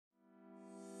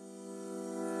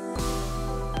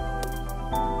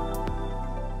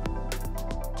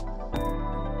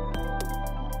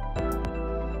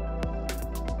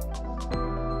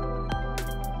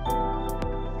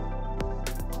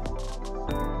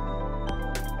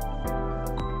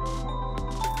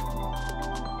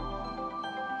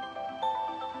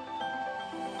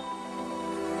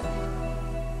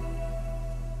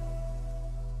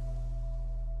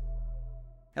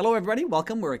Hello, everybody.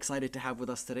 Welcome. We're excited to have with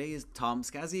us today is Tom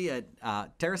Szaky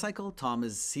at Terracycle. Tom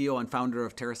is CEO and founder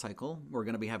of Terracycle. We're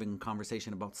going to be having a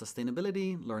conversation about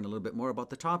sustainability, learn a little bit more about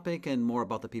the topic, and more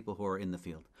about the people who are in the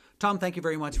field. Tom, thank you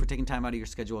very much for taking time out of your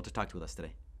schedule to talk with us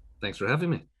today. Thanks for having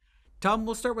me. Tom,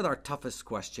 we'll start with our toughest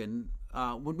question.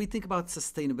 When we think about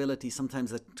sustainability,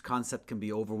 sometimes that concept can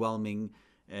be overwhelming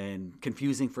and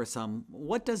confusing for some.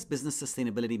 What does business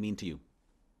sustainability mean to you?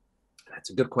 That's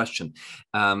a good question.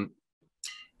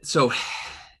 So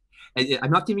I'm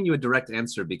not giving you a direct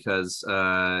answer because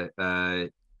I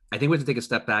think we have to take a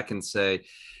step back and say,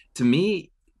 to me,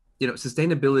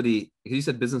 sustainability, because you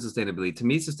said business sustainability, to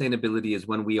me, sustainability is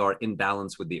when we are in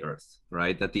balance with the earth,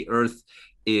 right? That the earth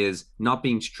is not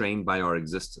being strained by our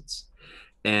existence.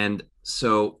 And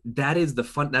so that is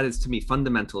to me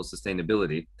fundamental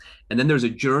sustainability. And then there's a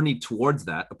journey towards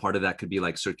that. A part of that could be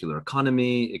like circular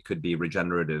economy. It could be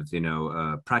regenerative,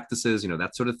 practices,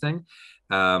 that sort of thing.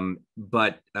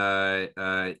 But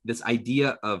this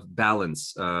idea of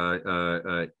balance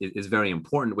is very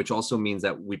important, which also means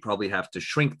that we probably have to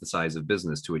shrink the size of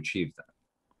business to achieve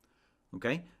that.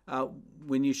 Okay.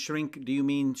 When you shrink, do you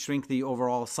mean shrink the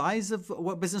overall size of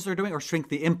what business they're doing, or shrink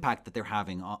the impact that they're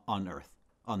having on the earth?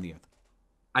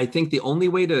 I think the only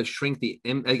way to shrink the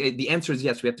answer is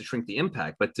yes, we have to shrink the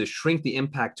impact, but to shrink the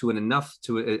impact to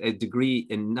a degree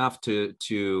enough to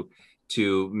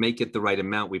make it the right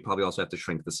amount, we probably also have to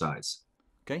shrink the size.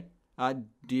 Okay.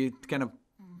 Do you kind of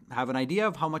have an idea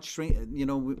of how much shrink?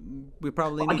 We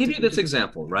probably. I'll give you this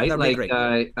example, right? That'd be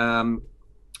great.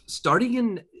 Starting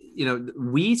in,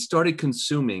 we started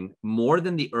consuming more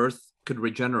than the Earth could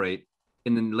regenerate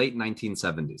in the late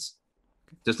 1970s.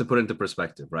 Just to put it into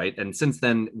perspective, right? And since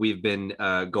then, we've been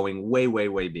going way, way,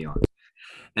 way beyond.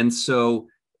 And so,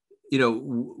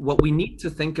 what we need to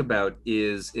think about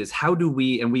is how do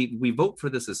we, and we vote for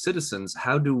this as citizens,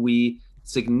 how do we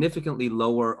significantly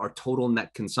lower our total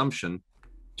net consumption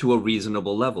to a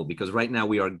reasonable level? Because right now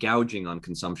we are gouging on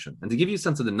consumption. And to give you a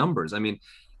sense of the numbers, I mean,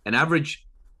 an average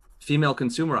female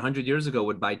consumer 100 years ago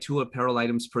would buy 2 apparel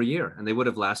items per year, and they would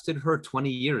have lasted her 20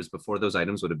 years before those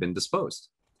items would have been disposed.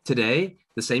 Today,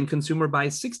 the same consumer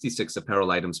buys 66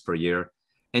 apparel items per year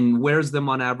and wears them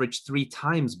on average 3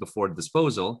 times before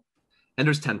disposal, and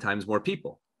there's 10 times more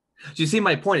people. So you see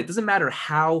my point. It doesn't matter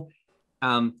how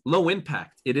low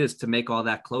impact it is to make all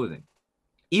that clothing.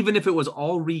 Even if it was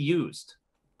all reused,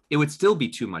 it would still be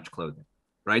too much clothing,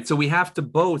 right? So we have to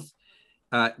both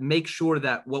make sure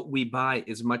that what we buy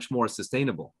is much more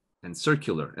sustainable and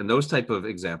circular and those type of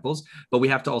examples, but we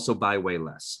have to also buy way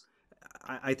less.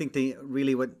 I think the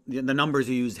numbers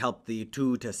you used help, the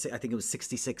 2 to, I think it was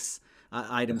 66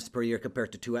 items per year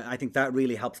compared to 2. I think that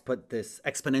really helps put this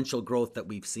exponential growth that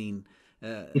we've seen.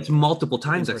 It's multiple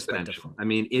times exponential. I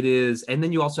mean, it is. And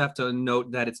then you also have to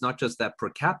note that it's not just that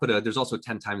per capita, there's also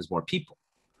 10 times more people,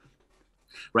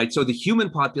 right? So the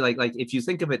human population, like if you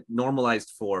think of it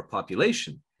normalized for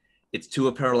population, it's 2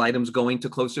 apparel items going to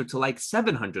closer to like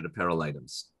 700 apparel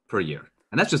items per year.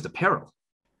 And that's just apparel.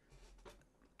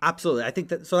 Absolutely. I think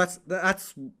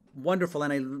that's wonderful.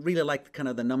 And I really like kind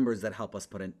of the numbers that help us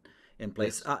put in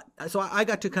place. Yes. So I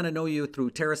got to kind of know you through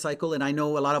Terracycle, and I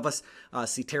know a lot of us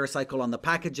see Terracycle on the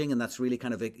packaging, and that's really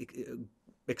kind of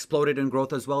exploded in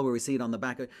growth as well, where we see it on the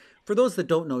back. For those that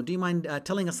don't know, do you mind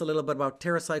telling us a little bit about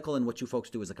Terracycle and what you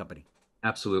folks do as a company?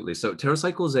 Absolutely. So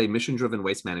Terracycle is a mission-driven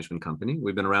waste management company.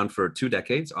 We've been around for 2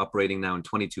 decades, operating now in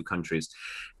 22 countries.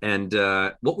 And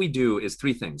what we do is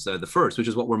 3 things. The first, which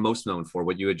is what we're most known for,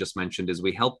 what you had just mentioned, is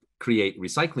we help create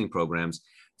recycling programs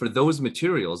for those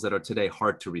materials that are today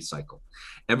hard to recycle.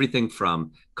 Everything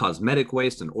from cosmetic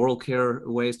waste and oral care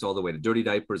waste, all the way to dirty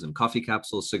diapers and coffee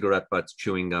capsules, cigarette butts,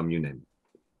 chewing gum, you name it.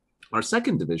 Our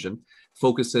second division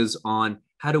focuses on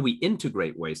how do we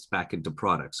integrate waste back into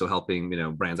products? So helping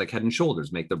brands like Head &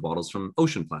 Shoulders make their bottles from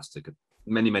ocean plastic,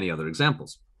 many, many other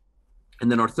examples.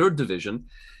 And then our third division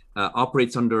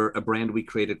operates under a brand we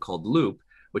created called Loop,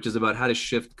 which is about how to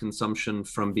shift consumption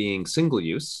from being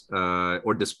single-use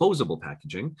or disposable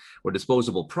packaging or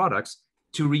disposable products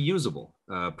to reusable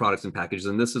products and packages.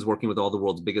 And this is working with all the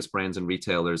world's biggest brands and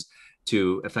retailers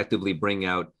to effectively bring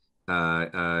out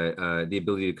the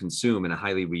ability to consume in a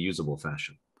highly reusable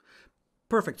fashion.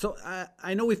 Perfect. So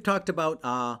I know we've talked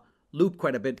about Loop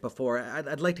quite a bit before.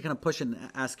 I'd like to kind of push and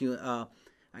ask you,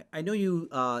 I know you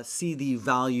see the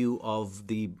value of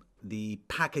the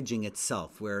packaging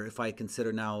itself, where if I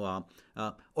consider now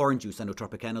orange juice, I know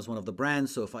Tropicana is one of the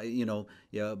brands. So if I,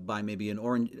 buy maybe an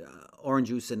orange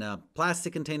juice in a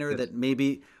plastic container, yes, that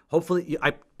maybe, hopefully,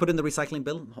 I put in the recycling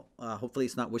bill. Hopefully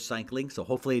it's not wish cycling. So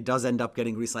hopefully it does end up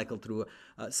getting recycled through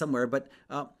somewhere. But,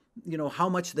 how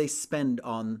much they spend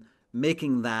on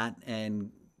making that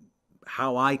and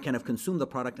how I kind of consume the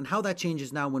product and how that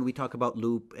changes now when we talk about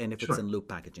loop and if it's Sure. in loop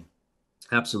packaging.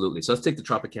 Absolutely. So let's take the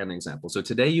Tropicana example. So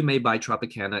today you may buy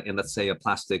Tropicana in, let's say, a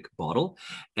plastic bottle.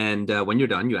 And when you're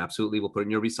done, you absolutely will put it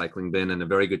in your recycling bin, and a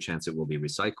very good chance it will be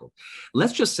recycled.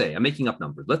 Let's just say, I'm making up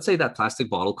numbers. Let's say that plastic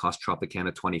bottle cost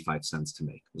Tropicana 25 cents to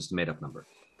make, just a made up number.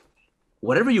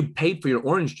 Whatever you paid for your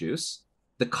orange juice,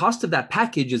 the cost of that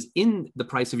package is in the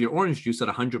price of your orange juice at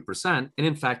 100%. And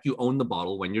in fact, you own the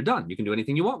bottle when you're done. You can do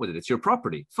anything you want with it. It's your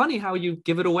property. Funny how you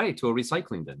give it away to a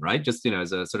recycling bin, right? Just,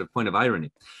 as a sort of point of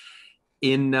irony.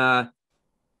 In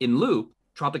Loop,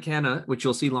 Tropicana, which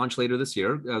you'll see launch later this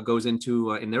year, goes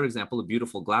into, in their example, a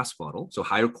beautiful glass bottle, so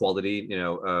higher quality,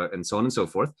 and so on and so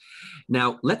forth.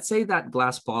 Now, let's say that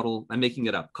glass bottle, I'm making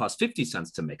it up, costs 50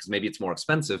 cents to make, because maybe it's more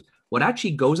expensive. What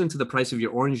actually goes into the price of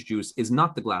your orange juice is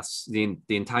not the glass, the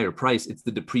entire price. It's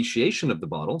the depreciation of the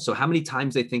bottle. So how many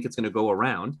times they think it's going to go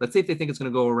around. Let's say if they think it's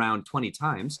going to go around 20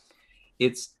 times,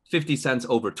 it's 50 cents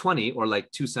over 20, or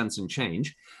like 2 cents and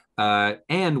change.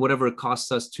 And whatever it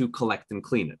costs us to collect and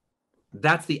clean it.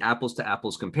 That's the apples to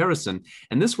apples comparison.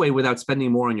 And this way, without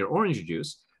spending more on your orange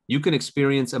juice, you can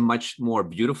experience a much more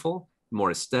beautiful, more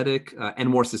aesthetic, and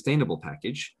more sustainable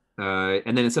package.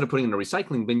 And then instead of putting it in a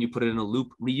recycling bin, you put it in a Loop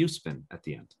reuse bin at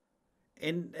the end.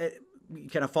 And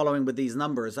kind of following with these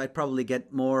numbers, I'd probably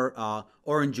get more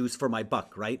orange juice for my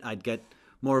buck, right? I'd get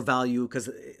more value because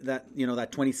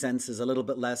that 20 cents is a little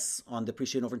bit less on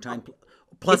depreciation over time,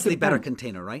 plus the better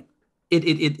container, right?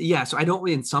 Yeah. So I don't,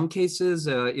 in some cases,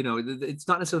 it's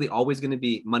not necessarily always going to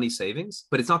be money savings,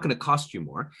 but it's not going to cost you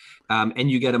more.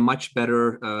 And you get a much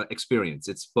better experience.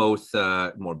 It's both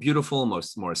more beautiful,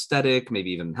 more aesthetic, maybe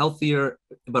even healthier,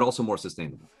 but also more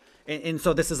sustainable. And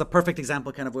so this is a perfect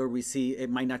example kind of where we see it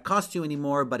might not cost you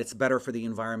anymore, but it's better for the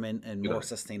environment and more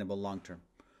sustainable long term.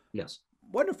 Yes.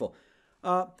 Wonderful.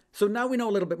 So now we know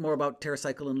a little bit more about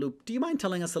Terracycle and Loop. Do you mind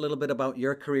telling us a little bit about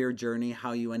your career journey,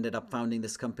 how you ended up founding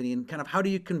this company, and kind of how do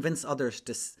you convince others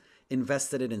to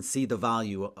invest in it and see the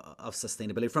value of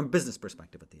sustainability from a business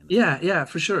perspective at the end? Yeah,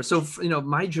 for sure. So,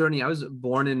 my journey, I was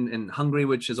born in Hungary,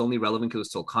 which is only relevant because it was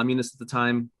still communist at the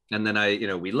time. And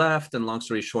then we left, and long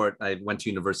story short, I went to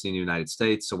university in the United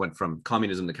States. So went from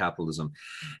communism to capitalism.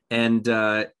 And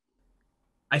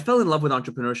I fell in love with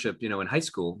entrepreneurship, in high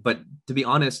school. But to be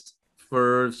honest,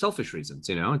 for selfish reasons,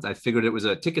 I figured it was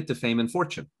a ticket to fame and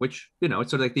fortune, which, it's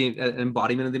sort of like the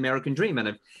embodiment of the American dream. And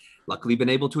I've luckily been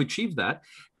able to achieve that.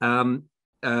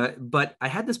 But I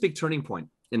had this big turning point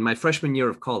in my freshman year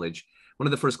of college. One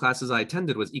of the first classes I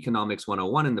attended was Economics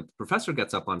 101. And the professor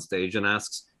gets up on stage and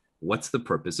asks, what's the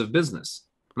purpose of business?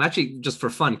 I'm actually, just for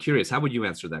fun, curious, how would you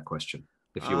answer that question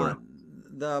if you were?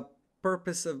 The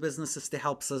purpose of business is to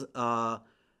help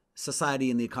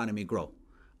society and the economy grow.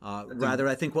 Rather,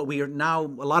 I think what we are now,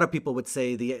 a lot of people would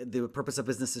say the purpose of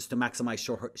business is to maximize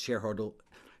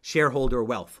shareholder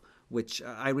wealth, which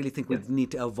I really think would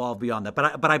need to evolve beyond that.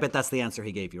 But I bet that's the answer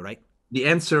he gave you, right? The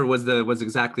answer was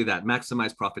exactly that: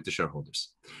 maximize profit to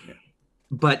shareholders. Yeah.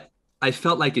 But I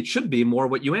felt like it should be more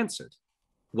what you answered.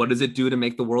 What does it do to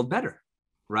make the world better,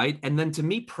 right? And then to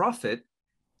me, profit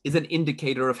is an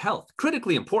indicator of health,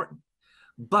 critically important.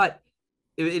 But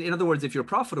in other words, if you're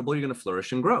profitable, you're going to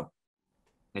flourish and grow.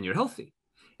 And you're healthy.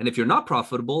 And if you're not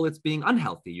profitable, it's being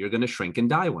unhealthy. You're going to shrink and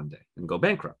die one day and go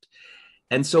bankrupt.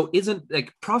 And so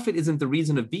profit isn't the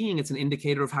reason of being. It's an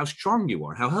indicator of how strong you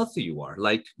are, how healthy you are.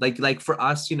 Like for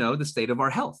us, the state of our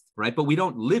health, right? But we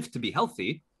don't live to be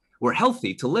healthy. We're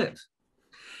healthy to live.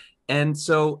 And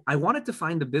so I wanted to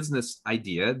find a business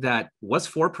idea that was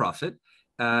for profit,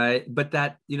 but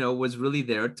that, was really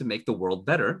there to make the world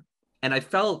better. And I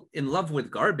fell in love with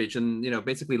garbage and,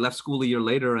 basically left school a year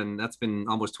later. And that's been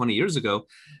almost 20 years ago,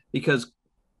 because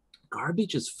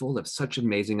garbage is full of such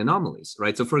amazing anomalies,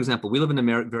 right? So, for example, we live in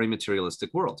a very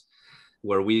materialistic world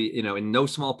where we, in no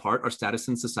small part, our status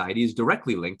in society is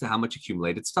directly linked to how much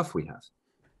accumulated stuff we have.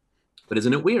 But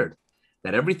isn't it weird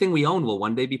that everything we own will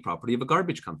one day be property of a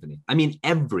garbage company? I mean,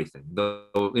 everything,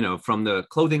 from the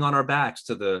clothing on our backs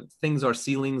to the things our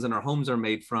ceilings and our homes are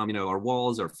made from, our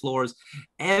walls, our floors,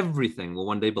 everything will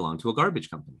one day belong to a garbage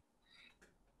company.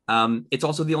 It's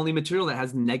also the only material that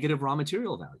has negative raw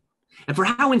material value. And for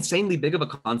how insanely big of a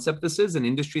concept this is, an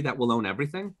industry that will own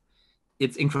everything,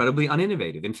 it's incredibly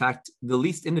uninnovative. In fact, the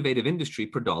least innovative industry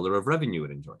per dollar of revenue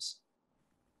it enjoys.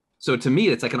 So to me,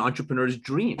 it's like an entrepreneur's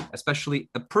dream, especially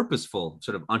a purposeful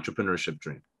sort of entrepreneurship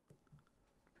dream.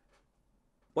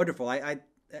 Wonderful. I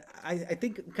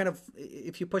think kind of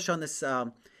if you push on this,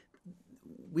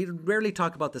 we rarely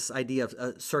talk about this idea of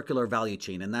a circular value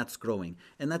chain, and that's growing.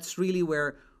 And that's really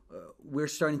where we're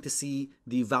starting to see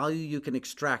the value you can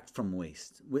extract from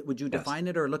waste. Would you Yes. define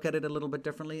it or look at it a little bit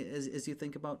differently as you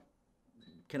think about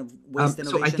kind of waste So I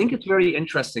innovation? think it's very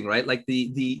interesting, right? Like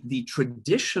the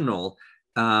traditional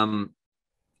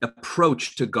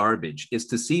approach to garbage is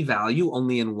to see value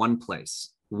only in one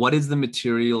place. What is the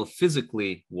material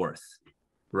physically worth?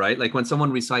 Right? Like when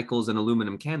someone recycles an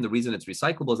aluminum can, the reason it's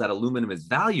recyclable is that aluminum is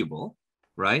valuable,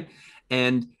 right?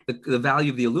 And the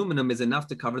value of the aluminum is enough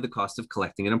to cover the cost of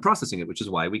collecting it and processing it, which is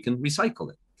why we can recycle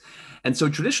it. And so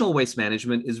traditional waste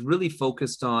management is really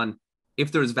focused on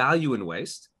if there's value in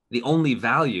waste, the only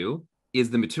value is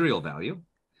the material value.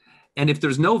 And if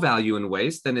there's no value in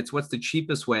waste, then it's what's the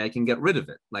cheapest way I can get rid of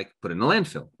it, like put it in a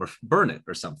landfill or burn it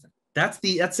or something. That's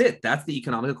it. That's the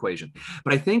economic equation.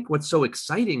 But I think what's so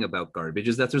exciting about garbage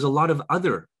is that there's a lot of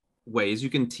other ways you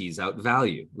can tease out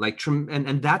value, like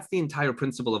and that's the entire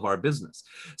principle of our business.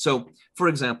 So, for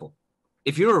example,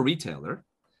 if you're a retailer,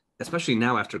 especially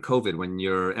now after COVID, when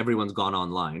everyone's gone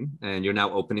online and you're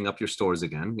now opening up your stores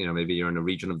again, maybe you're in a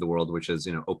region of the world which is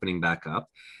opening back up,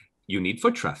 you need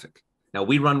foot traffic. Now,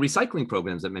 we run recycling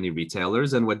programs at many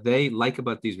retailers, and what they like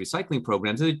about these recycling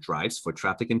programs is it drives foot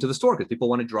traffic into the store because people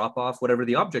want to drop off whatever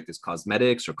the object is,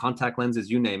 cosmetics or contact lenses,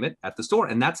 you name it, at the store.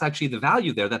 And that's actually the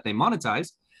value there that they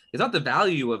monetize. It's not the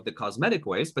value of the cosmetic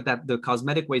waste, but that the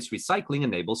cosmetic waste recycling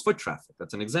enables foot traffic.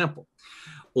 That's an example.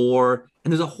 And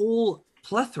there's a whole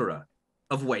plethora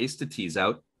of ways to tease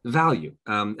out value.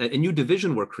 A new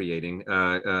division we're creating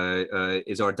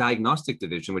is our diagnostic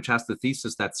division, which has the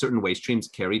thesis that certain waste streams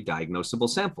carry diagnosable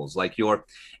samples. Like your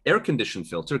air conditioned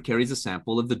filter carries a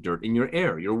sample of the dirt in your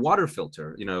air. Your water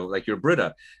filter, like your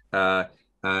Brita,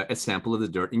 a sample of the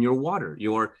dirt in your water.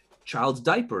 Your child's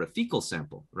diaper, a fecal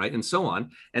sample, right? And so on.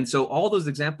 And so all those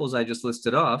examples I just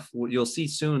listed off, you'll see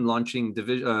soon launching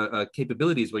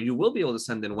capabilities where you will be able to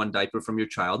send in one diaper from your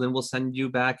child and we'll send you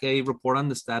back a report on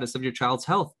the status of your child's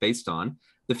health based on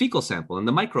the fecal sample and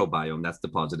the microbiome that's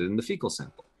deposited in the fecal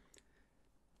sample.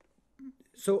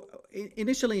 So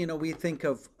initially, we think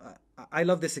of, I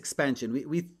love this expansion.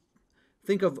 We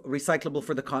think of recyclable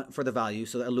for the value.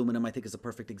 So the aluminum, I think, is a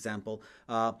perfect example.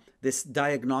 This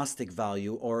diagnostic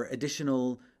value or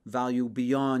additional value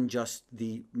beyond just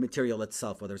the material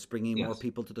itself, whether it's bringing more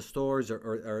people to the stores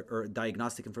or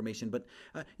diagnostic information. But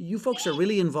you folks are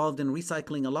really involved in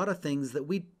recycling a lot of things that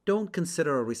we don't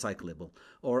consider recyclable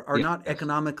or are not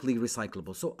economically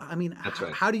recyclable. So, I mean,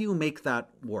 how do you make that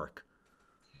work?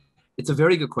 It's a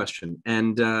very good question.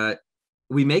 And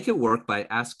we make it work by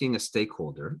asking a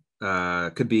stakeholder,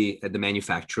 could be the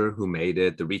manufacturer who made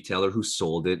it, the retailer who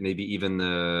sold it, maybe even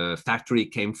the factory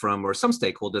it came from, or some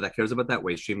stakeholder that cares about that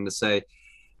waste stream, to say,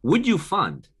 would you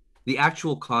fund the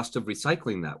actual cost of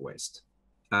recycling that waste?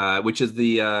 Which is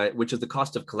the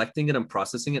cost of collecting it and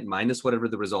processing it minus whatever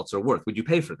the results are worth. Would you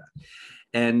pay for that?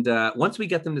 And once we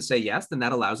get them to say yes, then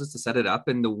that allows us to set it up.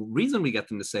 And the reason we get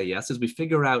them to say yes is we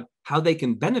figure out how they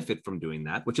can benefit from doing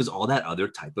that, which is all that other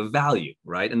type of value,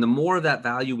 right? And the more of that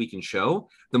value we can show,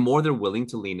 the more they're willing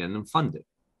to lean in and fund it.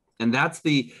 And that's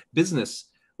the business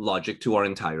logic to our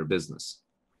entire business.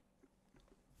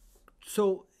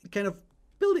 So kind of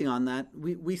building on that,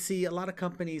 we see a lot of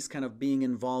companies kind of being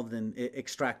involved in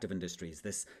extractive industries,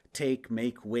 this take,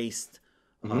 make, waste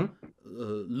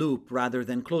loop, rather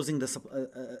than closing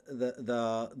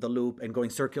the loop and going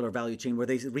circular value chain where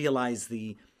they realize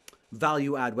the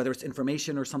value add, whether it's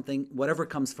information or something, whatever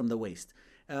comes from the waste.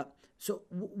 So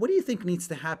what do you think needs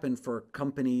to happen for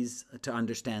companies to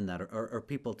understand that or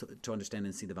people to understand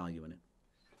and see the value in it?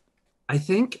 I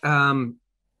think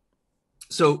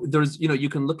so there's, you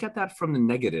can look at that from the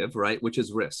negative, right? Which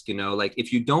is risk, like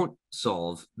if you don't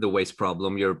solve the waste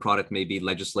problem, your product may be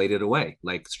legislated away,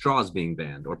 like straws being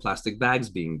banned or plastic bags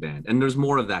being banned. And there's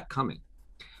more of that coming.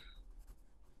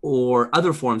 Or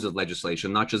other forms of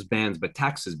legislation, not just bans, but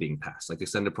taxes being passed, like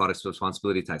extended products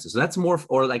responsibility taxes. So that's more,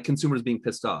 or like consumers being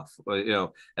pissed off,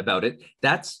 about it.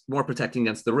 That's more protecting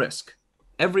against the risk.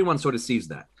 Everyone sort of sees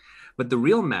that. But the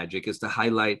real magic is to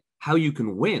highlight how you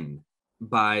can win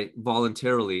by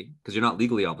voluntarily, because you're not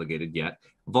legally obligated yet,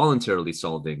 voluntarily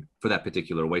solving for that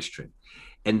particular waste stream.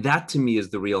 And that to me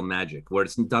is the real magic, where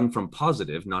it's done from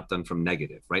positive, not done from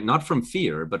negative, right? Not from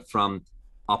fear, but from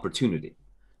opportunity.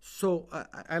 So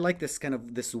I like this kind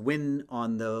of this win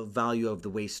on the value of the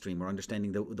waste stream, or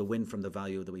understanding the win from the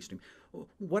value of the waste stream.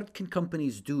 What can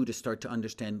companies do to start to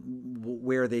understand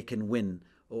where they can win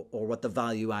or what the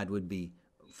value add would be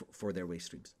for their waste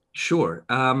streams? Sure.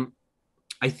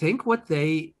 I think what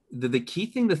the key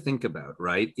thing to think about,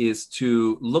 right, is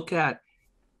to look at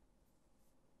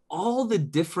all the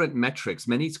different metrics.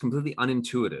 Many it's completely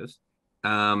unintuitive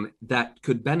that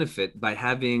could benefit by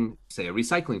having, say, a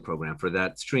recycling program for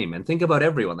that stream. And think about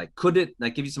everyone. Like, could it,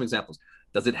 like, give you some examples.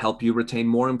 Does it help you retain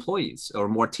more employees or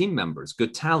more team members,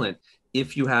 good talent,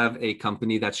 if you have a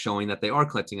company that's showing that they are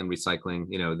collecting and recycling,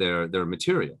 their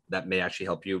material? That may actually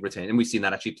help you retain. And we've seen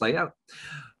that actually play out.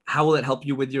 How will it help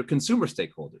you with your consumer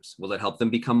stakeholders? Will it help them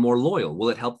become more loyal? Will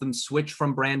it help them switch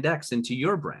from brand X into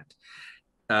your brand?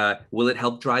 Will it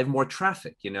help drive more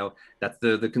traffic? That's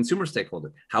the consumer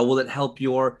stakeholder. How will it help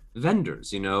your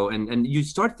vendors? And you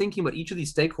start thinking about each of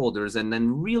these stakeholders and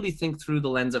then really think through the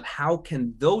lens of how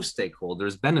can those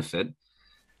stakeholders benefit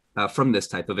from this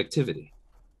type of activity.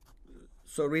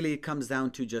 So really it comes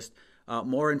down to just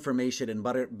more information and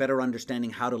better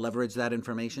understanding how to leverage that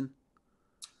information?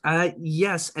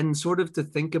 Yes, and sort of to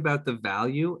think about the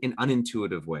value in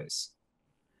unintuitive ways.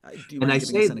 Do you mind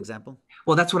giving us an example?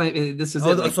 Well, that's what this is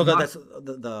it. Like, so that's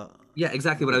the yeah,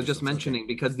 exactly what I was just mentioning,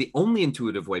 okay. Because the only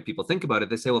intuitive way people think about it,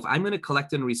 they say, well, if I'm going to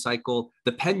collect and recycle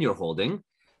the pen you're holding,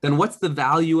 then what's the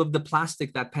value of the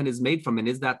plastic that pen is made from? And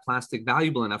is that plastic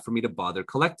valuable enough for me to bother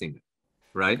collecting it?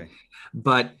 Right. Okay.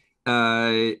 But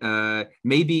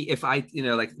maybe if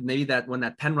maybe that when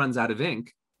that pen runs out of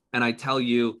ink and I tell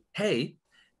you, hey,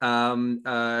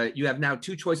 you have now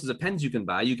two choices of pens you can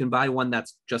buy. You can buy one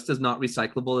that's just as not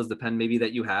recyclable as the pen maybe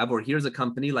that you have, or here's a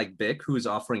company like BIC who's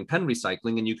offering pen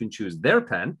recycling and you can choose their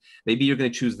pen. Maybe you're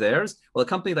going to choose theirs. Well, a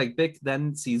company like BIC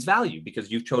then sees value because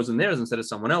you've chosen theirs instead of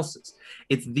someone else's.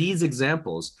 It's these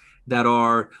examples that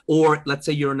are, or let's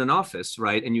say you're in an office,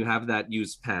 right? And you have that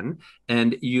used pen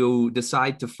and you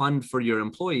decide to fund for your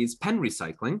employees pen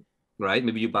recycling. Right?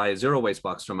 Maybe you buy a zero waste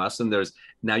box from us, and there's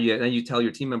now you tell your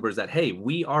team members that, hey,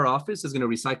 our office is going to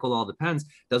recycle all the pens.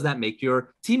 Does that make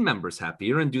your team members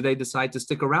happier? And do they decide to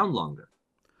stick around longer?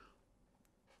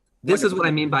 This is what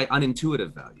I mean by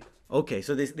unintuitive value. Okay,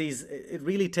 so it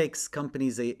really takes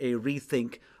companies a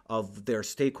rethink of their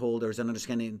stakeholders and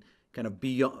understanding kind of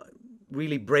beyond,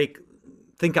 really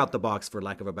think out the box, for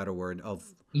lack of a better word.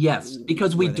 Yes,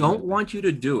 because we don't want you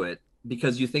to do it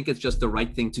because you think it's just the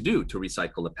right thing to do to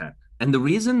recycle a pen. And the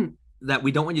reason that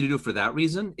we don't want you to do it for that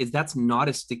reason is that's not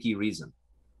a sticky reason.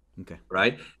 Okay.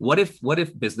 Right? What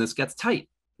if business gets tight?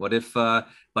 What if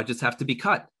budgets have to be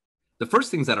cut? The first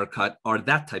things that are cut are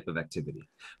that type of activity.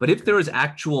 But if there is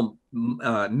actual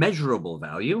measurable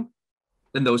value,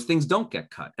 then those things don't get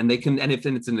cut. And if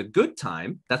it's in a good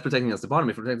time, that's protecting us at the bottom.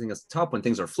 If we're protecting us at the top when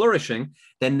things are flourishing,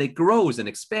 then it grows and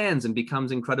expands and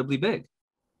becomes incredibly big.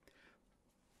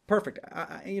 Perfect.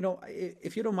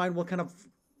 If you don't mind, we'll kind of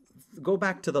go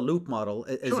back to the loop model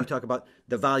as you talk about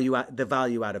the value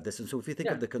out of this. And so if you think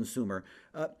of the consumer,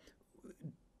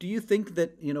 do you think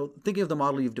that, thinking of the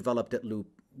model you've developed at Loop,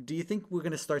 do you think we're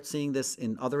going to start seeing this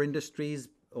in other industries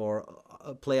or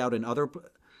play out in other ways?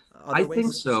 I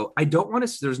think so. I don't want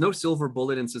to, there's no silver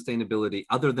bullet in sustainability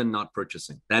other than not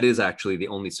purchasing. That is actually the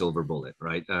only silver bullet,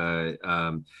 right?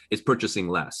 It's purchasing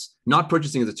less. Not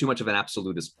purchasing is too much of an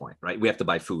absolutist point, right? We have to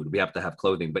buy food, we have to have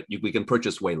clothing, but we can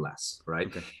purchase way less, right?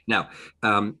 Okay. Now,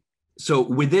 so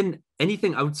within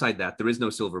anything outside that, there is no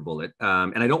silver bullet.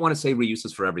 And I don't want to say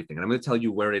reuses for everything. And I'm going to tell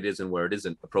you where it is and where it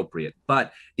isn't appropriate.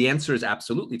 But the answer is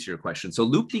absolutely to your question. So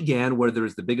Loop began where there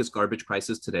is the biggest garbage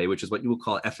crisis today, which is what you will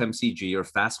call FMCG, or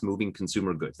fast moving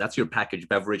consumer goods. That's your packaged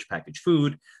beverage, packaged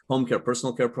food, home care,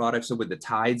 personal care products. So with the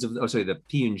Tides the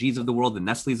P&Gs of the world, the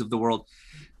Nestle's of the world,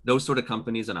 those sort of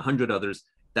companies and 100 others,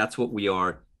 that's what we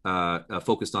are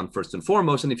focused on first and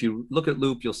foremost. And if you look at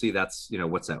Loop, you'll see that's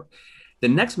what's out. The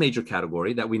next major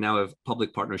category that we now have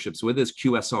public partnerships with is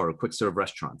QSR, or quick serve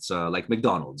restaurants, like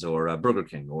McDonald's or Burger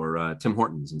King or Tim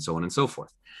Hortons, and so on and so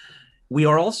forth. We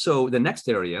are also, the next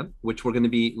area, which we're going to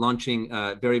be launching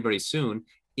very, very soon,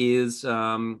 is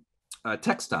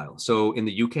textile. So in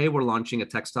the UK, we're launching a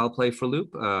textile play for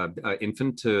Loop,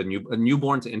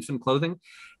 newborn to infant clothing.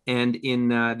 And in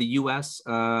the US,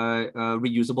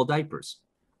 reusable diapers.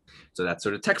 So that's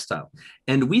sort of textile.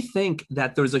 And we think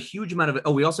that there's a huge amount of it.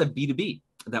 Oh, we also have B2B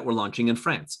that we're launching in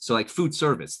France. So like food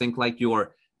service, think like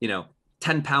your,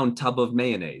 10-pound tub of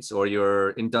mayonnaise or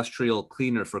your industrial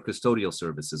cleaner for custodial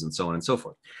services and so on and so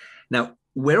forth. Now,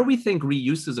 where we think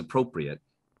reuse is appropriate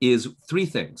is three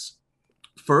things.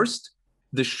 First,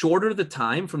 the shorter the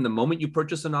time from the moment you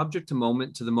purchase an object to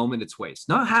the moment it's waste.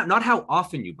 Not how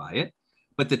often you buy it,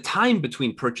 but the time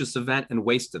between purchase event and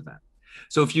waste event.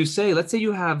 So if you say, let's say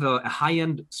you have a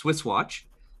high-end Swiss watch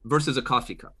versus a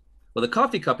coffee cup. Well, the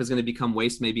coffee cup is going to become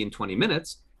waste maybe in 20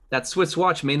 minutes. That Swiss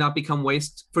watch may not become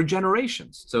waste for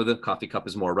generations. So the coffee cup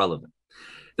is more relevant.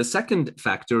 The second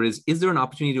factor is there an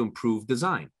opportunity to improve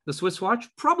design? The Swiss watch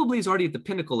probably is already at the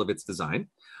pinnacle of its design,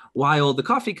 while the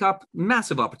coffee cup,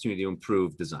 massive opportunity to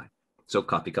improve design. So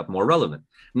coffee cup more relevant.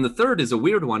 And the third is a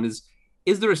weird one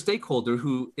is there a stakeholder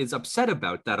who is upset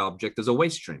about that object as a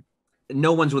waste stream?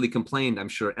 No one's really complained, I'm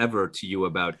sure, ever to you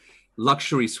about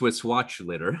luxury Swiss watch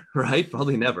litter, right?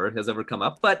 Probably never has ever come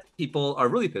up, but people are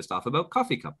really pissed off about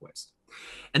coffee cup waste.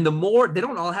 And the more, they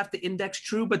don't all have to index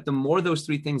true, but the more those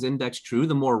three things index true,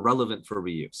 the more relevant for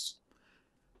reuse.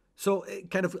 So,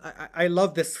 kind of, I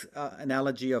love this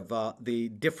analogy of the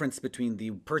difference between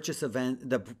the purchase event,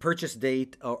 the purchase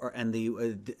date, and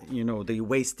the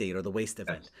waste date or the waste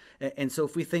event. Yes. And so,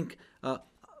 if we think,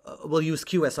 we'll use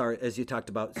QSR as you talked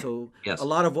about. So, Yes. a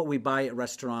lot of what we buy at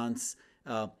restaurants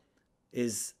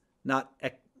is not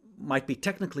might be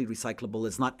technically recyclable,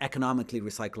 is not economically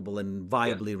recyclable and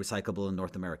viably recyclable in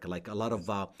North America. Like a lot of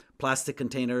plastic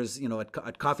containers,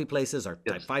 at coffee places are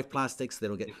type 5 plastics. They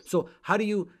don't get. So how do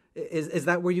you? Is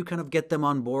that where you kind of get them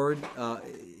on board,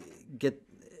 get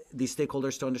these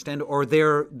stakeholders to understand, or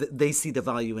they see the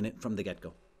value in it from the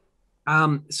get-go?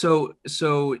 So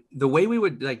the way we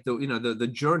would like the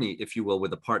journey, if you will,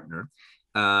 with a partner,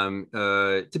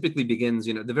 typically begins,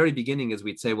 the very beginning is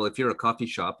we'd say, well, if you're a coffee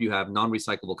shop, you have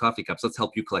non-recyclable coffee cups, let's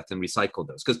help you collect and recycle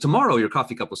those. Because tomorrow your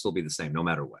coffee cup will still be the same, no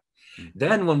matter what. Mm-hmm.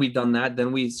 Then when we've done that,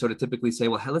 then we sort of typically say,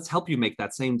 well, let's help you make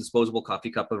that same disposable coffee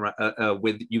cup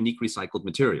with unique recycled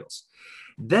materials.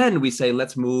 Then we say,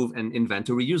 let's move and invent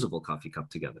a reusable coffee cup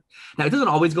together. Now, it doesn't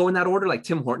always go in that order. Like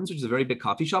Tim Hortons, which is a very big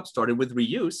coffee shop, started with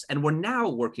reuse, and we're now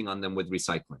working on them with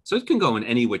recycling. So it can go in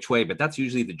any which way, but that's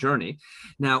usually the journey.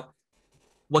 Now,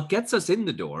 what gets us in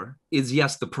the door is,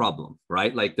 yes, the problem,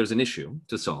 right? Like there's an issue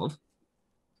to solve.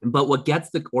 But what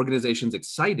gets the organizations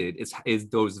excited is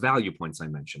those value points I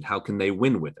mentioned. How can they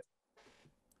win with it?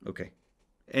 Okay.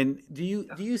 And do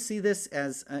you see this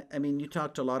as, I mean, you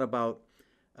talked a lot about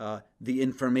the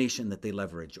information that they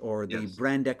leverage, or the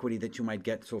brand equity that you might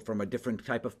get. So from a different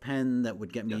type of pen that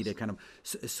would get me to kind of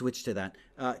switch to that.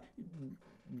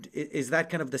 Is that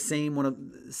kind of the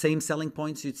same selling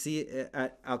points you'd see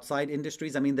at outside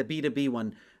industries? I mean, the B2B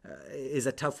one is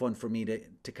a tough one for me to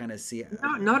kind of see.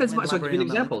 Not as much. So I'll give you an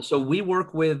example. So we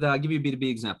work with, I'll give you a B2B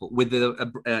example, with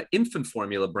the infant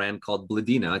formula brand called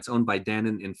Bladina. It's owned by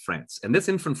Danone in France. And this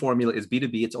infant formula is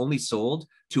B2B. It's only sold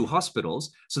to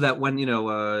hospitals, so that when,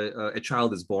 a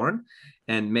child is born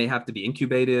and may have to be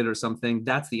incubated or something,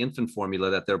 that's the infant formula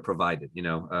that they're provided, in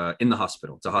the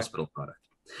hospital. It's a hospital product.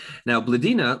 Now,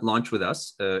 Bladina launched with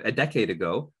us a decade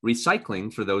ago,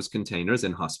 recycling for those containers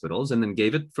in hospitals, and then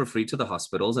gave it for free to the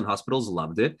hospitals, and hospitals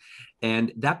loved it.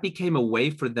 And that became a way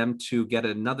for them to get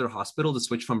another hospital to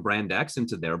switch from brand X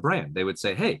into their brand. They would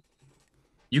say, hey,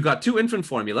 you got two infant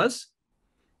formulas,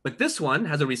 but this one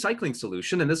has a recycling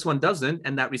solution and this one doesn't.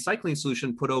 And that recycling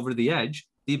solution put over the edge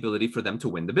the ability for them to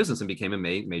win the business and became a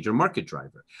major market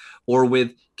driver. Or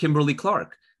with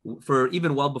Kimberly-Clark. For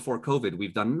even well before COVID,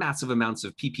 we've done massive amounts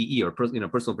of PPE, or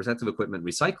personal protective equipment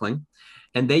recycling,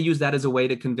 and they use that as a way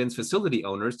to convince facility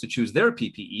owners to choose their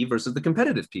PPE versus the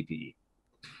competitive PPE,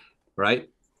 right?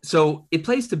 So it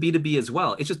plays to B2B as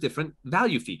well. It's just different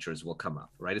value features will come up,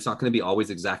 right? It's not going to be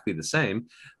always exactly the same,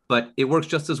 but it works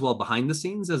just as well behind the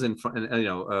scenes as in front,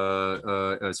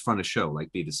 as front of show,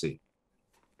 like B2C.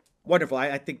 Wonderful.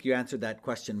 I think you answered that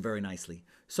question very nicely.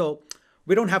 So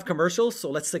we don't have commercials,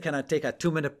 so let's kind of take a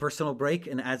 2-minute personal break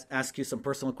and ask you some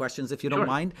personal questions, if you don't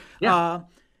mind. Yeah.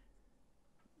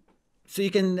 So you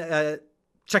can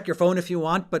check your phone if you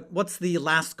want, but what's the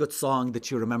last good song that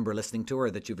you remember listening to,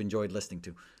 or that you've enjoyed listening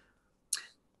to?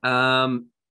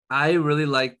 I really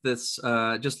like this.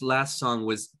 Just last song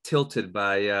was Tilted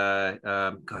by,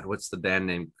 God, what's the band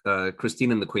name?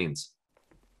 Christine and the Queens.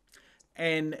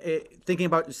 And thinking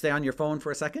about, stay on your phone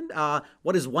for a second,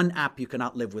 what is one app you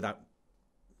cannot live without?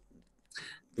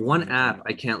 One app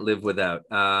I can't live without.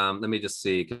 Let me just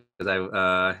see, because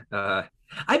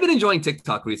I've been enjoying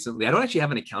TikTok recently. I don't actually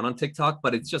have an account on TikTok,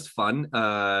 but it's just fun.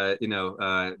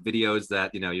 Videos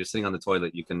that you're sitting on the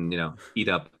toilet, you can eat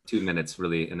up 2 minutes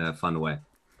really in a fun way.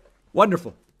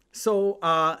 Wonderful. So,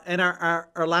 and our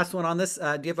last one on this,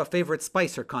 do you have a favorite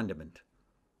spice or condiment?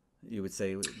 You would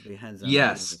say hands on.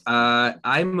 Yes,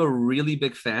 I'm a really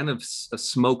big fan of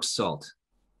smoked salt.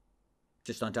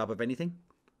 Just on top of anything?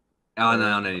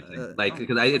 On anything,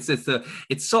 because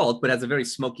it's salt, but has a very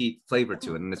smoky flavor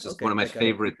to it, and it's just one of my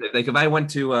favorite. Like if I went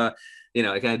to,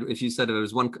 if you said there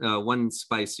was one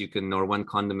spice you can, or one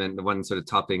condiment, one sort of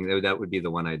topping, that would be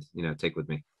the one I'd take with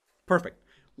me. Perfect.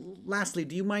 Lastly,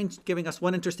 do you mind giving us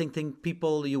one interesting thing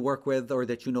people you work with, or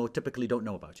that typically don't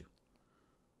know about you?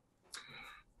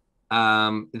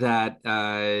 That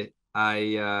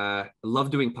I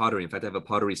love doing pottery. In fact, I have a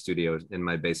pottery studio in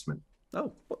my basement.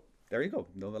 Oh. There you go.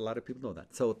 A lot of people know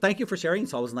that. So thank you for sharing.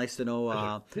 It's always nice to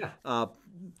know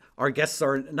our guests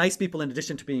are nice people in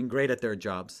addition to being great at their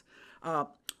jobs.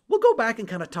 We'll go back and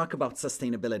kind of talk about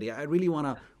sustainability. I really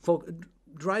want to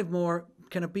drive more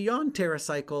kind of beyond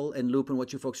TerraCycle and Loop and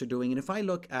what you folks are doing. And if I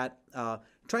look at,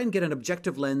 try and get an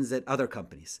objective lens at other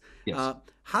companies, Yes.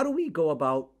 how do we go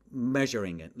about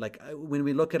measuring it? Like when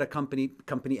we look at a company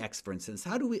X, for instance,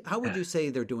 how would you say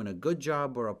they're doing a good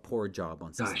job or a poor job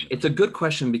on sustainability? Gosh, it's a good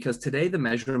question, because today the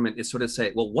measurement is sort of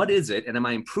say, well, what is it? And am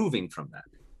I improving from that?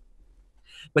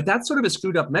 But that's sort of a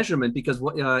screwed up measurement, because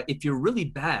if you're really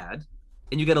bad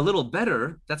and you get a little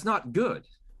better, that's not good,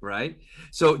 right?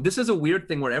 So this is a weird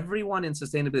thing where everyone in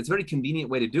sustainability, it's a very convenient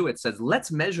way to do it, says,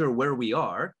 let's measure where we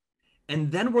are.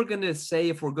 And then we're going to say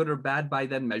if we're good or bad by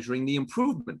then measuring the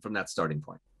improvement from that starting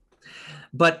point.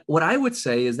 But what I would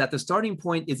say is that the starting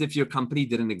point is if your company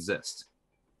didn't exist.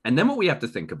 And then what we have to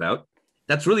think about,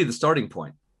 that's really the starting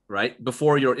point, right?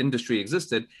 Before your industry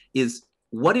existed, is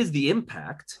what is the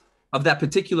impact of that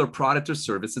particular product or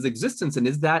service's existence? And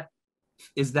is that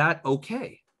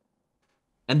okay?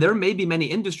 And there may be many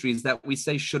industries that we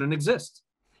say shouldn't exist,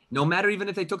 no matter even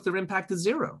if they took their impact to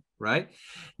zero, right?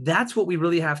 That's what we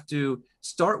really have to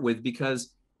start with,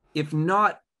 because if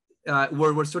not,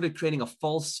 we're sort of creating a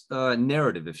false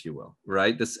narrative, if you will,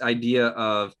 right? This idea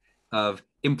of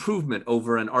improvement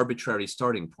over an arbitrary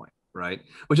starting point, right?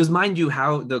 Which is, mind you,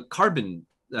 how the carbon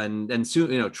and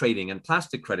trading and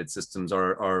plastic credit systems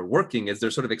are working, is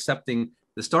they're sort of accepting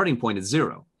the starting point is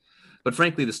zero. But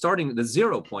frankly, the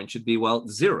 0 point should be, well,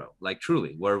 zero, like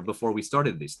truly, where before we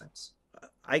started these things.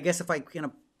 I guess if I kind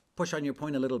of push on your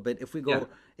point a little bit, if we go,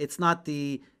 it's not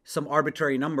some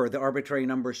arbitrary number. The arbitrary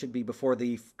number should be before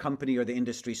the company or the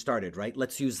industry started, right?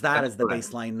 Let's use that as the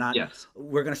baseline, not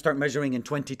we're going to start measuring in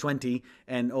 2020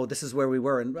 and, oh, this is where we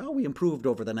were. And, well, we improved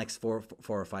over the next four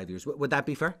or 5 years. Would that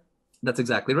be fair? That's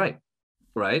exactly right.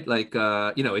 Right? Like,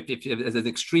 if as an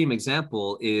extreme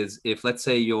example is, if let's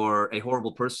say you're a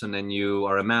horrible person and you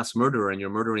are a mass murderer and you're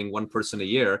murdering one person a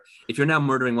year, if you're now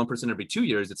murdering one person every 2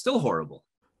 years, it's still horrible.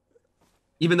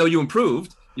 Even though you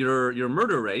improved your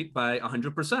murder rate by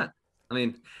 100%. I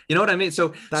mean, you know what I mean?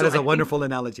 So that is a wonderful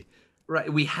analogy.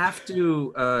 Right. We have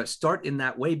to start in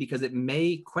that way, because it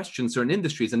may question certain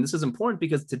industries. And this is important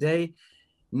because today,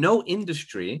 no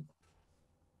industry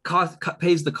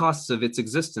pays the costs of its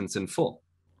existence in full.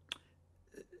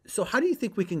 So how do you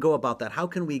think we can go about that? How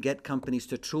can we get companies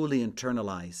to truly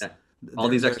internalize all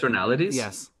these externalities?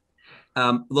 Yes.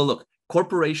 Look,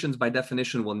 corporations by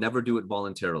definition will never do it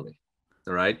voluntarily.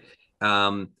 All right.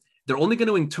 They're only going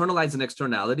to internalize an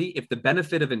externality if the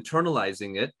benefit of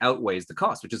internalizing it outweighs the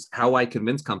cost, which is how I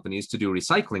convince companies to do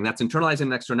recycling. That's internalizing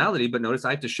an externality, but notice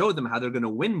I have to show them how they're going to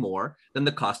win more than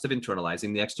the cost of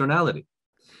internalizing the externality.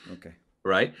 Okay.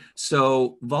 Right?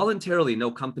 So voluntarily,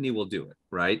 no company will do it,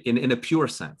 right? In a pure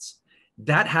sense.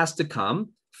 That has to come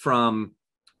from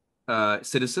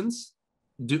citizens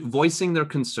voicing their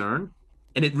concern.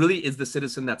 And it really is the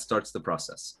citizen that starts the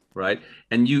process, right?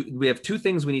 And we have two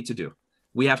things we need to do.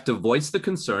 We have to voice the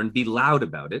concern, be loud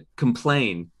about it,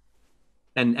 complain,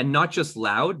 and not just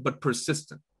loud, but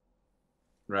persistent,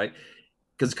 right?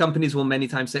 Because companies will many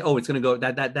times say, oh, it's going to go,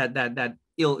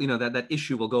 that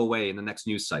issue will go away in the next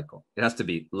news cycle. It has to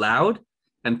be loud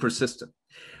and persistent.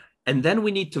 And then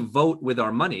we need to vote with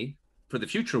our money for the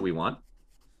future we want.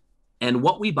 And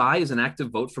what we buy is an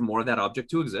active vote for more of that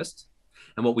object to exist.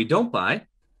 And what we don't buy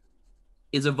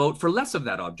is a vote for less of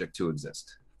that object to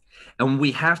exist. And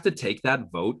we have to take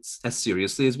that vote as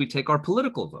seriously as we take our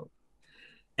political vote.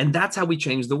 And that's how we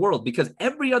change the world, because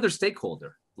every other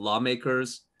stakeholder,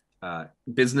 lawmakers,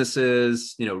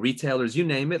 businesses, retailers, you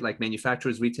name it, like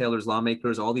manufacturers, retailers,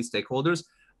 lawmakers, all these stakeholders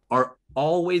are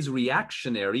always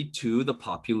reactionary to the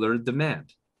popular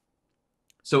demand.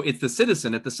 So it's the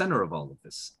citizen at the center of all of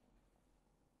this.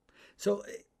 So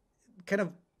kind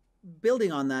of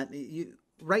building on that,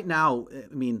 right now,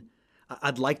 I mean,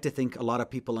 I'd like to think a lot of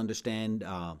people understand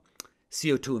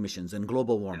CO2 emissions and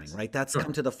global warming, right? That's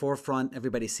come to the forefront.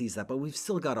 Everybody sees that, but we've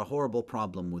still got a horrible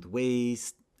problem with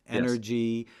waste,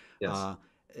 energy,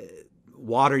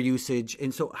 water usage.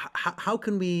 And so how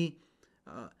can we,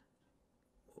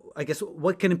 I guess,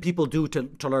 what can people do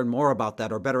to learn more about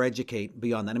that or better educate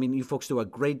beyond that? I mean, you folks do a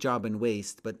great job in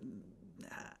waste, but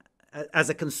as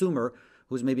a consumer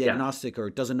who's maybe agnostic or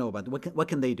doesn't know about it, what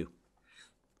can they do?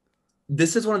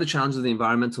 This is one of the challenges of the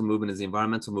environmental movement. The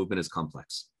environmental movement is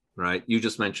complex, right? You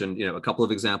just mentioned, a couple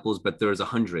of examples, but there's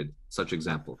 100 such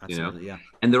examples,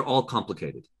 and they're all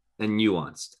complicated and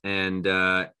nuanced. And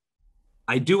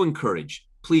I do encourage,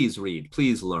 please read,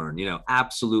 please learn,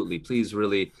 absolutely, please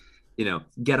really,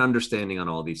 get understanding on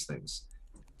all these things.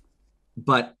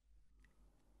 But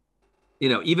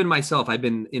even myself, I've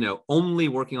been, only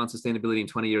working on sustainability in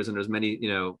 20 years, and there's many,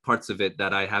 parts of it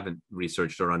that I haven't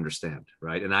researched or understand,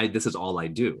 right? And this is all I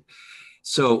do.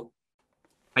 So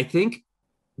I think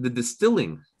the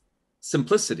distilling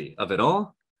simplicity of it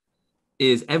all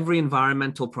is every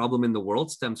environmental problem in the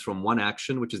world stems from one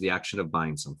action, which is the action of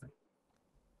buying something.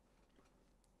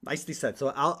 Nicely said.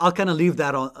 So I'll kind of leave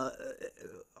that on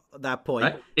that point.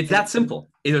 Right? It's that simple.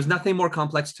 There's nothing more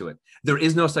complex to it. There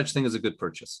is no such thing as a good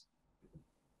purchase.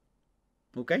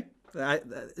 Okay.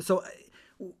 So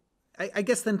I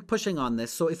guess then pushing on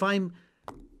this. So if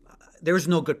there's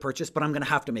no good purchase, but I'm going to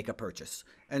have to make a purchase.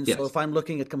 And so if I'm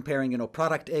looking at comparing,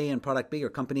 product A and product B, or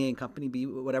company A and company B,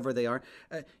 whatever they are,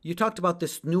 you talked about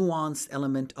this nuanced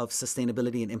element of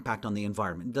sustainability and impact on the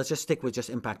environment. Let's just stick with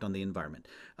just impact on the environment.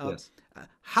 Yes.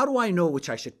 How do I know which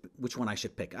one I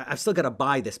should pick? I've still got to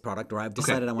buy this product, or I've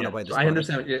decided I want to buy this product. I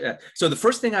understand. Yeah. So the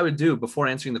first thing I would do before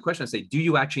answering the question, I say, do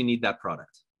you actually need that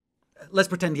product? Let's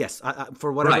pretend yes,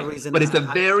 for whatever reason. But it's a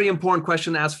very important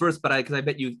question to ask first. But because I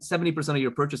bet you 70% of your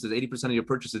purchases, 80% of your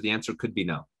purchases, the answer could be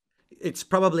no. It's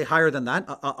probably higher than that.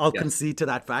 I'll concede to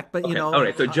that fact. But all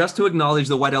right. So just to acknowledge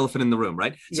the white elephant in the room,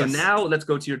 right? So now let's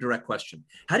go to your direct question.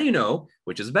 How do you know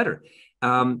which is better?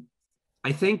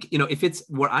 I think, if it's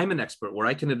where I'm an expert, where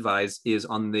I can advise is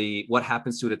on what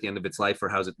happens to it at the end of its life, or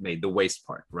how's it made, the waste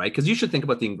part, right? Because you should think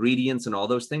about the ingredients and all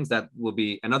those things. That will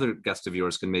be another guest of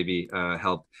yours can maybe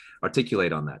help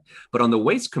articulate on that. But on the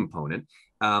waste component,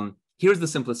 here's the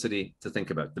simplicity to think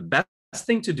about. The best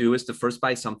thing to do is to first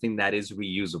buy something that is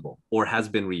reusable or has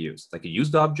been reused, like a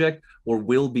used object or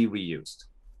will be reused.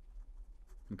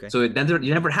 Okay. So then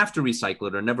you never have to recycle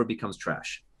it, or never becomes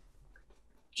trash.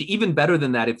 Even better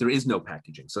than that, if there is no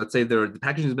packaging. So let's say the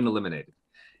packaging has been eliminated.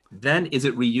 Then is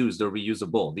it reused or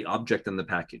reusable, the object and the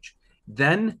package?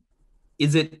 Then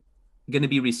is it going to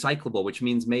be recyclable, which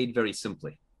means made very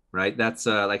simply, right? That's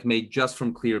like made just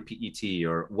from clear PET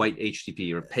or white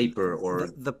HDPE or paper, or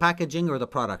the packaging or the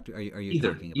product. Are you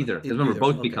either, talking about? Either. Because remember,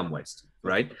 both become waste,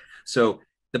 right? So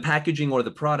the packaging or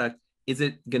the product, is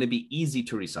it going to be easy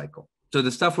to recycle? So the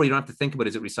stuff where you don't have to think about,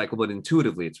 is it recyclable?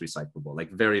 Intuitively, it's recyclable,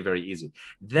 like very, very easy.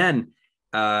 Then,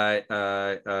 and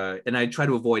I try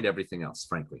to avoid everything else,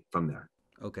 frankly, from there.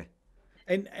 Okay.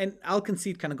 And I'll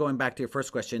concede, kind of going back to your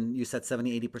first question, you said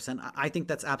 70, 80%. I think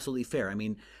that's absolutely fair. I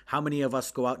mean, how many of us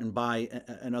go out and buy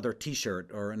another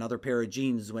t-shirt or another pair of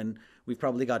jeans when we've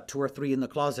probably got 2 or 3 in the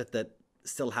closet that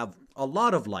still have a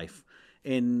lot of life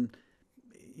in,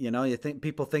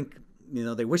 people think,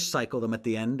 they wish cycle them at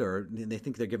the end, or they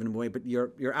think they're giving them away. But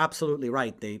you're absolutely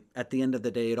right. At the end of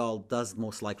the day, it all does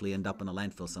most likely end up in a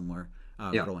landfill somewhere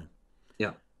growing.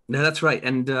 Yeah, no, that's right.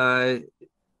 And I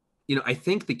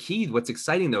think the key, what's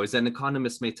exciting though, is that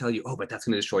economists may tell you, oh, but that's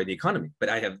going to destroy the economy.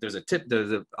 But there's a tip,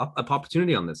 there's an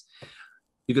opportunity on this.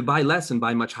 You could buy less and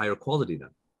buy much higher quality then.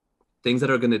 Things that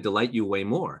are going to delight you way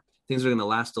more. Things that are going to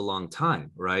last a long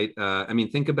time, right?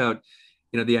 Think about,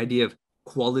 the idea of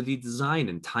quality design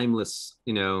and timeless,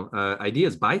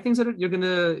 ideas. Buy things that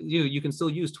you can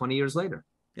still use 20 years later.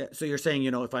 Yeah. So you're saying,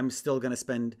 if I was still going to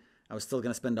spend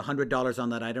 $100 on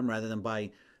that item rather than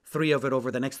buy 3 of it over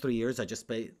the next 3 years, I just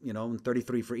pay,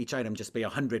 33 for each item, just pay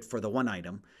 100 for the one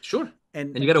item. Sure.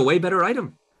 And you get a way better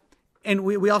item. And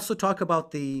we also talk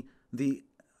about I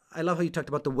love how you talked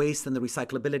about the waste and the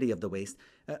recyclability of the waste.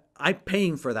 I'm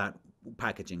paying for that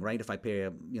packaging, right? If I pay,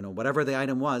 whatever the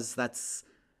item was,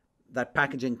 that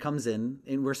packaging comes in,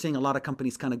 and we're seeing a lot of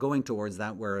companies kind of going towards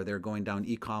that, where they're going down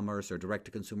e-commerce or direct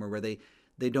to consumer, where they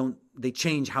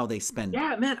change how they spend.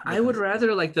 Yeah, man, I would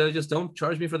rather just don't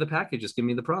charge me for the package, just give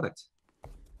me the product.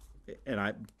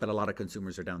 But a lot of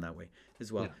consumers are down that way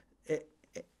as well. Yeah.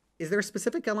 Is there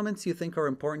specific elements you think are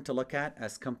important to look at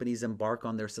as companies embark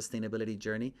on their sustainability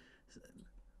journey?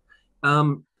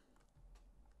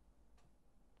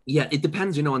 Yeah, it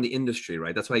depends, on the industry,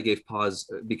 right? That's why I gave pause,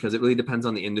 because it really depends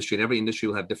on the industry, and every industry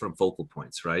will have different focal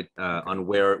points, right? On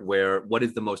what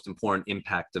is the most important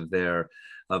impact of their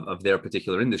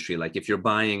particular industry. Like if you're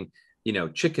buying,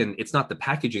 chicken, it's not the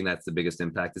packaging that's the biggest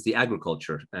impact; it's the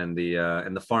agriculture and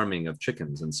the farming of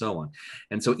chickens and so on.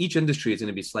 And so each industry is going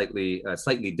to be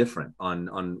slightly different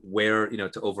on where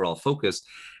to overall focus.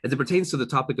 As it pertains to the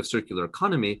topic of circular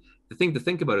economy, the thing to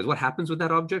think about is what happens with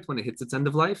that object when it hits its end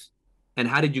of life. And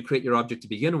how did you create your object to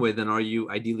begin with? And are you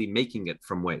ideally making it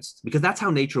from waste? Because that's how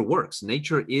nature works.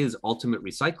 Nature is ultimate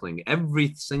recycling.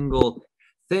 Every single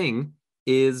thing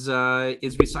is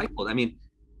recycled.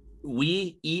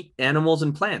 We eat animals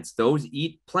and plants. Those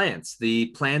eat plants. The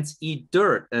plants eat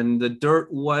dirt. And the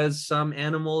dirt was some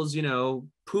animals,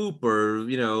 poop or,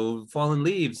 fallen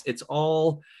leaves.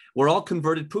 We're all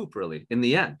converted poop really in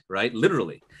the end, right?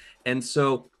 Literally. And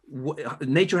so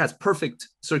nature has perfect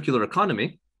circular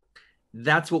economy.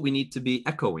 That's what we need to be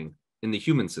echoing in the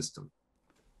human system.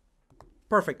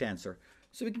 Perfect answer.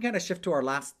 So we can kind of shift to our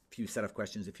last few set of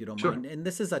questions, if you don't Sure. mind. And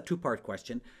this is a two-part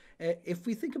question. If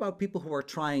we think about people who are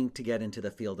trying to get into the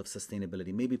field of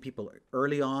sustainability, maybe people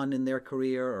early on in their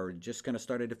career or just kind of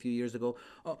started a few years ago,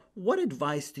 what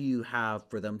advice do you have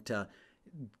for them to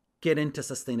get into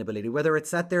sustainability, whether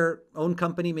it's at their own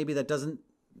company, maybe that doesn't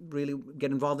really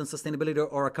get involved in sustainability,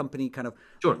 or a company kind of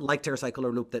Sure. like Terracycle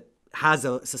or Loop that has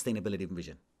a sustainability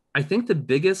vision? I think the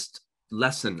biggest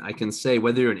lesson I can say,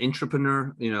 whether you're an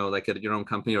entrepreneur, like at your own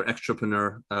company, or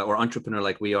extrapreneur or entrepreneur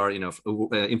like we are,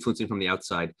 influencing from the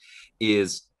outside,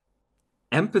 is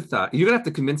empathize. You're gonna have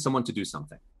to convince someone to do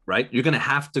something, right? You're gonna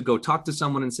have to go talk to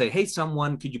someone and say, hey,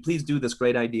 someone, could you please do this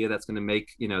great idea that's gonna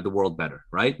make the world better,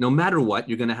 right? No matter what,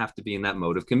 you're gonna have to be in that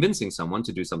mode of convincing someone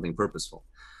to do something purposeful.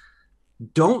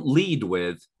 Don't lead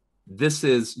with do this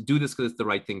because it's the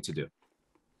right thing to do.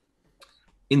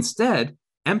 Instead,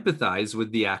 empathize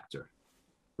with the actor,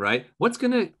 right? What's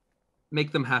going to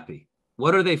make them happy?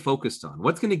 What are they focused on?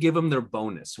 What's going to give them their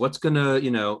bonus? What's going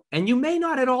to, and you may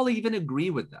not at all even agree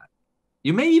with that.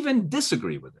 You may even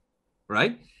disagree with it,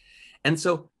 right? And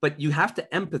so, but you have to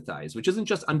empathize, which isn't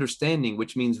just understanding,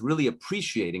 which means really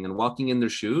appreciating and walking in their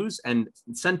shoes and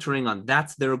centering on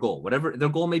that's their goal. Whatever their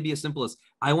goal may be, as simple as,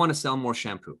 I want to sell more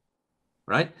shampoo,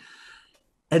 right?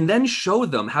 And then show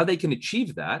them how they can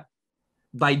achieve that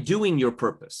by doing your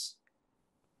purpose.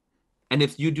 And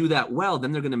if you do that well,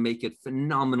 then they're going to make it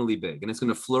phenomenally big, and it's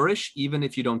going to flourish even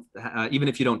if you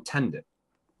don't tend it,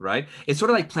 right? It's sort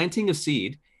of like planting a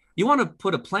seed. You want to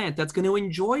put a plant that's going to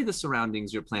enjoy the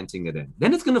surroundings you're planting it in.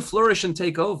 Then it's going to flourish and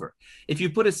take over. If you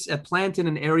put a plant in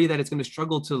an area that it's going to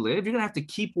struggle to live, you're going to have to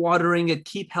keep watering it,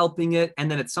 keep helping it.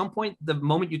 And then at some point, the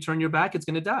moment you turn your back, it's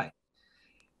going to die.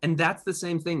 And that's the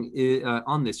same thing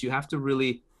on this. You have to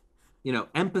really,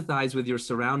 empathize with your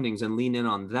surroundings and lean in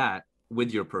on that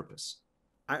with your purpose.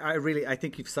 I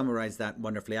think you've summarized that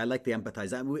wonderfully. I like the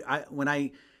empathize. When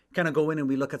I kind of go in and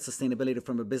we look at sustainability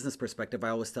from a business perspective, I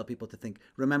always tell people to think,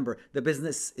 remember, the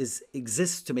business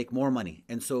exists to make more money.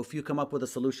 And so if you come up with a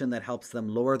solution that helps them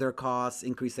lower their costs,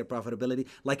 increase their profitability,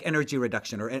 like energy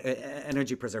reduction or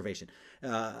energy preservation,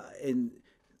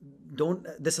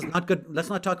 this is not good. Let's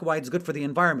not talk why it's good for the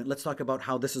environment. Let's talk about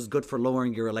how this is good for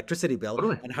lowering your electricity bill.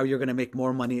 Totally. And how you're going to make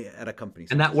more money at a company.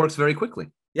 And that works very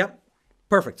quickly. Yep.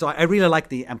 Perfect. So I really like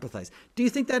the empathize. Do you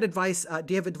think that advice,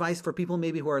 do you have advice for people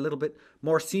maybe who are a little bit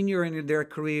more senior in their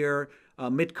career,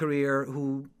 mid-career,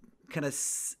 who kind of,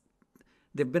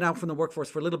 they've been out from the workforce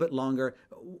for a little bit longer?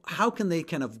 How can they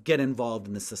kind of get involved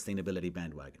in the sustainability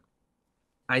bandwagon?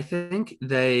 I think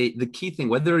the key thing,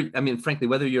 frankly,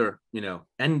 whether you're,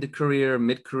 end career,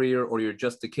 mid-career, or you're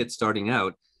just a kid starting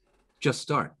out, just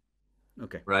start.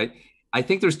 Okay. Right? I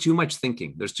think there's too much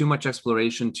thinking. There's too much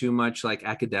exploration, too much like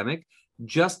academic.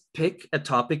 Just pick a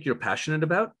topic you're passionate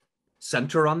about,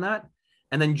 center on that,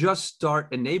 and then just start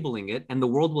enabling it, and the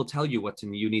world will tell you what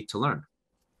you need to learn.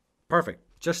 Perfect.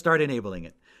 Just start enabling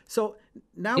it. So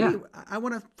now Yeah. I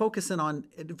want to focus in on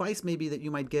advice maybe that you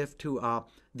might give to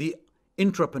the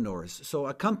entrepreneurs. So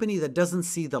a company that doesn't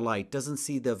see the light, doesn't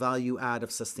see the value add of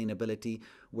sustainability,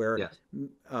 where Yes.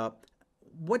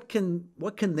 what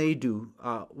can they do?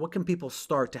 What can people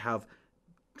start to have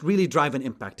really drive an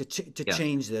impact to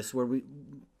change this?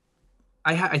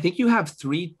 I think you have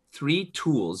three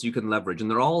tools you can leverage,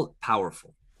 and they're all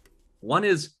powerful. One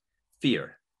is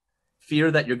fear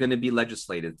that you're going to be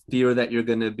legislated, fear that you're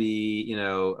going to be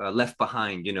left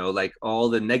behind, like all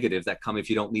the negatives that come if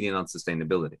you don't lean in on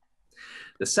sustainability.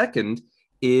 The second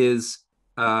is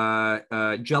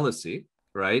jealousy,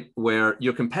 right? Where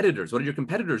your competitors, what are your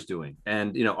competitors doing?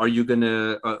 And, are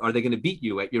they going to beat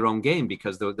you at your own game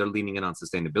because they're leaning in on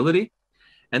sustainability?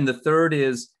 And the third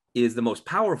is the most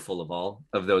powerful of all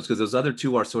of those, because those other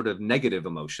two are sort of negative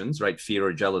emotions, right? Fear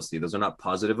or jealousy. Those are not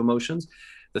positive emotions.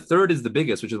 The third is the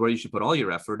biggest, which is where you should put all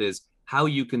your effort, is how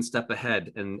you can step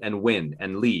ahead and win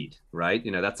and lead, right?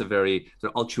 That's a very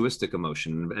altruistic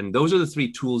emotion. And those are the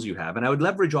three tools you have. And I would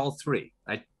leverage all three.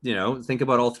 Think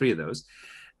about all three of those.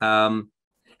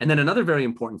 And then another very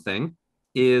important thing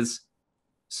is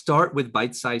start with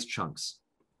bite-sized chunks,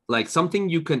 like something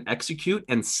you can execute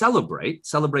and celebrate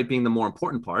being the more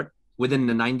important part, within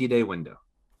the 90-day window,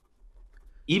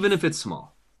 even if it's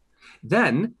small.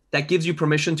 Then that gives you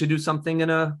permission to do something in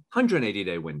a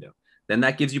 180-day window. Then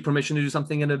that gives you permission to do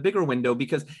something in a bigger window,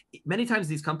 because many times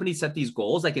these companies set these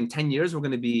goals, like in 10 years, we're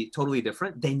going to be totally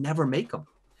different. They never make them.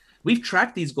 We've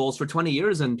tracked these goals for 20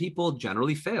 years and people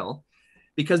generally fail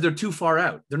because they're too far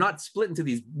out. They're not split into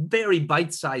these very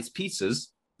bite-sized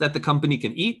pieces that the company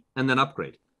can eat and then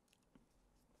upgrade.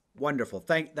 Wonderful.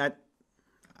 Thank that.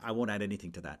 I won't add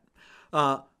anything to that.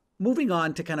 Uh, Moving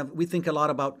on to kind of, we think a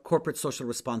lot about corporate social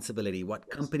responsibility, what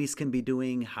Yes. companies can be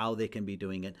doing, how they can be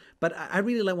doing it. But I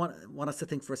really want us to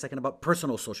think for a second about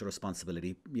personal social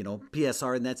responsibility,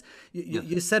 PSR. And that's, Yeah.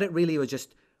 you said it really was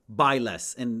just buy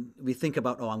less. And we think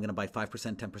about, oh, I'm going to buy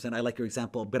 5%, 10%. I like your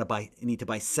example. I'm going to need to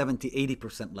buy 70,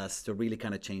 80% less to really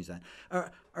kind of change that.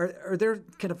 Are there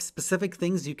kind of specific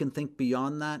things you can think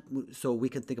beyond that? So we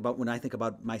can think about, when I think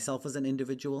about myself as an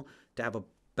individual, to have a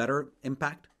better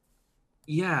impact?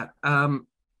 Yeah.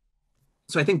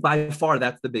 So I think by far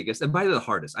that's the biggest and by the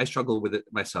hardest. I struggle with it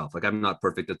myself. Like I'm not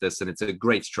perfect at this, and it's a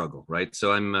great struggle, right?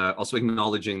 So I'm also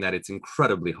acknowledging that it's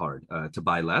incredibly hard to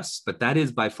buy less, but that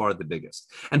is by far the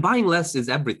biggest. And buying less is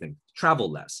everything. Travel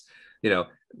less, you know,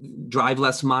 drive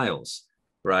less miles,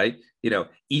 right?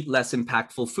 Eat less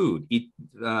impactful food. Eat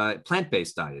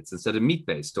plant-based diets instead of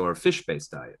meat-based or fish-based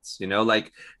diets.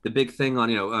 Like the big thing on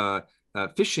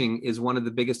fishing is one of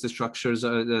the biggest destructors,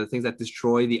 the things that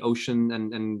destroy the ocean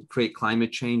and create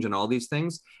climate change and all these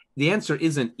things. The answer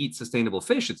isn't eat sustainable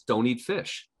fish, it's don't eat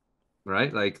fish,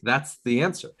 right? Like that's the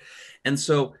answer. And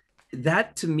so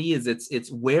that to me is it's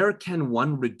where can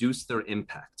one reduce their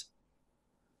impact,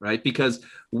 right? Because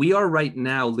we are right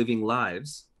now living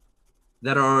lives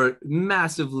that are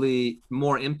massively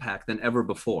more impact than ever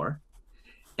before.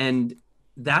 And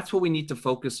that's what we need to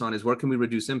focus on, is where can we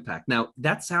reduce impact. Now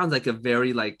that sounds like a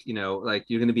very like you're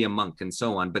going to be a monk and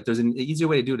so on, but there's an easier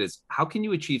way to do it. Is how can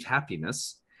you achieve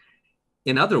happiness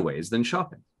in other ways than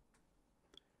shopping?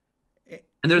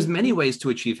 And there's many ways to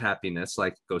achieve happiness,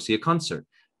 like go see a concert,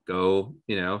 go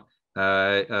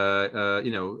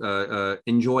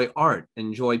enjoy art,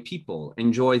 enjoy people,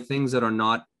 enjoy things that are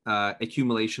not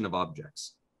accumulation of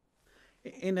objects.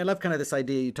 And I love kind of this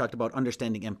idea you talked about,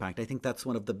 understanding impact. I think that's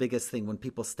one of the biggest thing when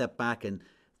people step back and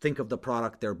think of the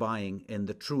product they're buying and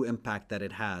the true impact that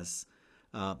it has.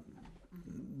 Uh,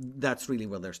 that's really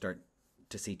where they're start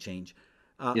to see change.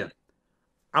 Uh, Yeah.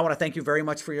 I want to thank you very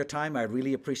much for your time. I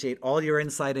really appreciate all your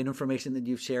insight and information that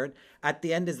you've shared. At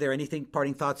the end, is there anything,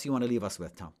 parting thoughts you want to leave us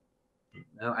with, Tom?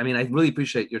 I mean, I really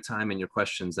appreciate your time and your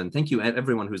questions, and thank you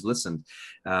everyone who's listened,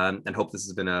 and hope this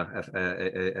has been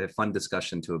a fun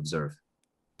discussion to observe.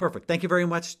 Perfect. Thank you very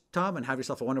much, Tom, and have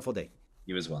yourself a wonderful day.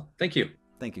 You as well. Thank you.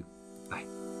 Thank you.